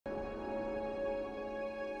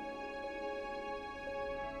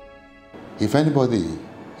If anybody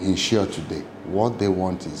insured today, what they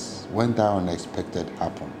want is, when that unexpected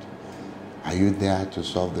happened, are you there to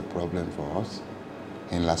solve the problem for us?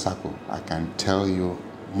 In Lasaco, I can tell you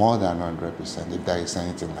more than 100%, if there is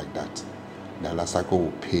anything like that, that Lasaco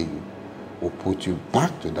will pay you, will put you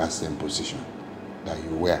back to that same position that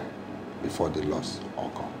you were before the loss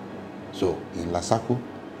occurred. So in Lasaco,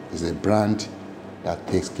 it's a brand that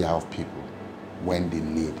takes care of people when the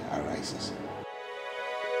need arises.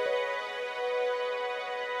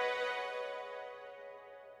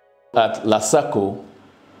 At Lasaco,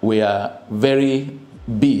 we are very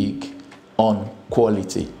big on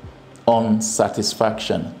quality, on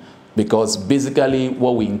satisfaction, because basically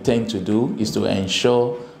what we intend to do is to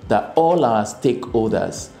ensure that all our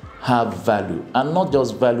stakeholders have value, and not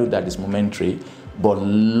just value that is momentary, but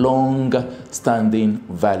long-standing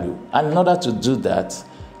value. And in order to do that,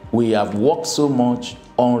 we have worked so much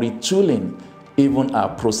on retooling even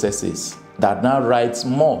our processes that now rides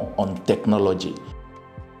more on technology.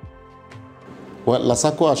 Well,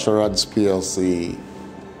 Lasaco Assurance Plc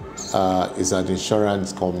is an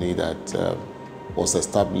insurance company that was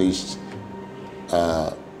established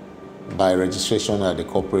by registration at the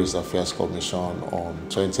Corporate Affairs Commission on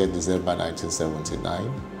 20th December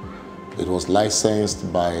 1979. It was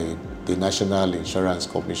licensed by the National Insurance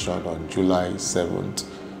Commission on July 7th,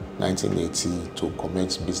 1980 to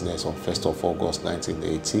commence business on 1st of August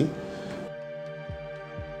 1980.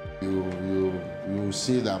 You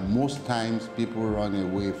see that most times people run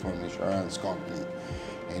away from insurance company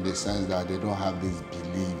in the sense that they don't have this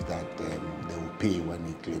belief that they will pay when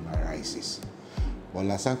a claim arises. But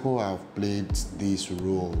Lasaco have played this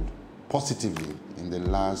role positively in the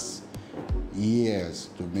last years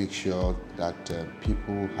to make sure that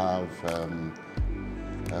people have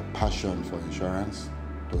a passion for insurance,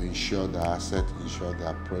 to insure their asset, insure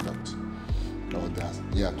their product, or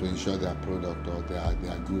to insure their product or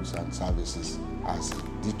their goods and services as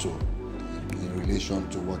ditto in relation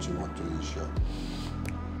to what you want to insure.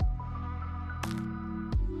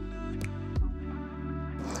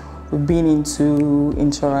 We've been into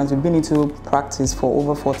insurance, we've been into practice for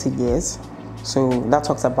over 40 years. So that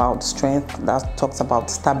talks about strength, that talks about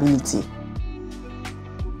stability.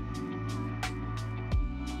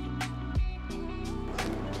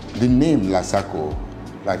 The name Lasaco,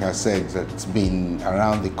 like I said, it's been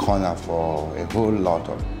around the corner for a whole lot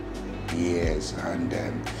of years. And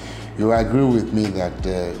you agree with me that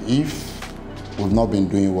if we've not been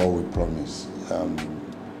doing what we promised,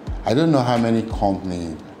 I don't know how many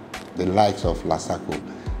companies, the likes of Lasaco,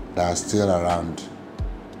 that are still around.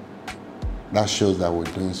 That shows that we're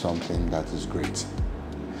doing something that is great.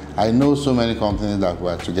 I know so many companies that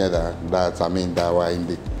were together, that were in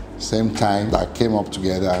the same time, that came up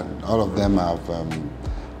together. All of them have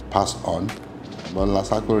passed on, but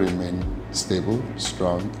Lasaco remained stable,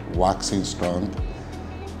 strong, waxing strong.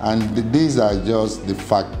 And these are just the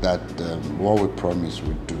fact that what we promise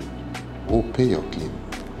we do. We'll pay your claim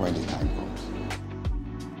when the time comes.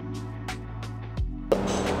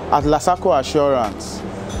 At Lasaco Assurance,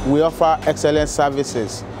 we offer excellent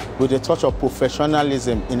services with a touch of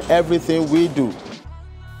professionalism in everything we do.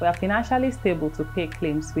 We are financially stable to pay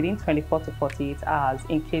claims within 24 to 48 hours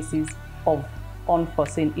in cases of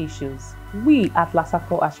unforeseen issues. We at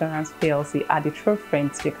Lasaco Assurance Plc are the true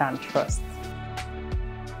friends you can trust.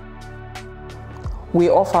 We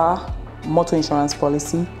offer motor insurance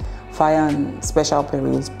policy, fire and special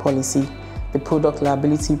perils policy, the product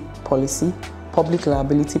liability policy, public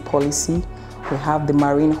liability policy. We have the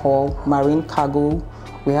marine hull, marine cargo,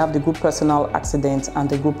 we have the group personal accident and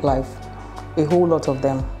the group life, a whole lot of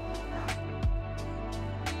them.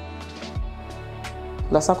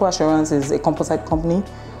 Lasaco Assurance is a composite company.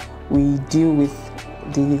 We deal with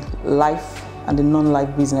the life and the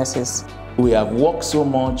non-life businesses. We have worked so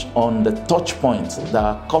much on the touch points that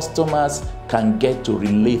our customers can get to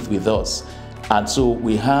relate with us. And so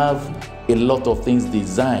we have a lot of things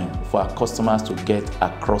designed for our customers to get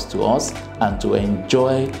across to us and to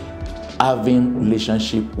enjoy having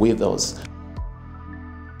relationship with us.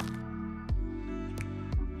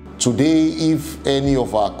 Today, if any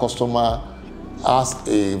of our customer has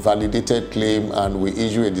a validated claim and we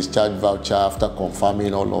issue a discharge voucher after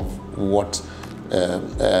confirming all of what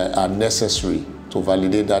are necessary to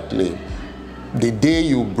validate that claim, the day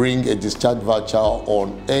you bring a discharge voucher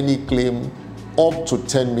on any claim up to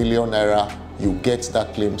 10 million naira, you get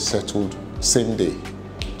that claim settled same day,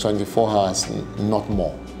 24 hours, not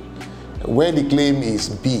more. Where the claim is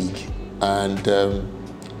big and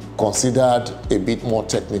considered a bit more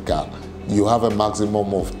technical, you have a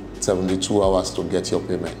maximum of 72 hours to get your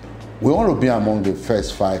payment. We want to be among the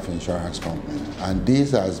first 5 insurance companies, and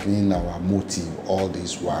this has been our motive all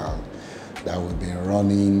this while, that we've been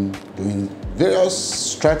running, doing various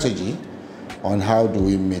strategy on how do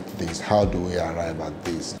we meet this, how do we arrive at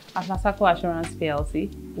this. At Lasaco Assurance Plc,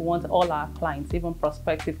 we want all our clients, even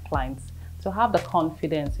prospective clients, to have the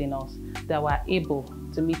confidence in us that we're able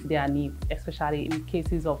to meet their needs, especially in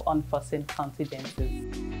cases of unforeseen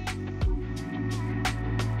contingencies.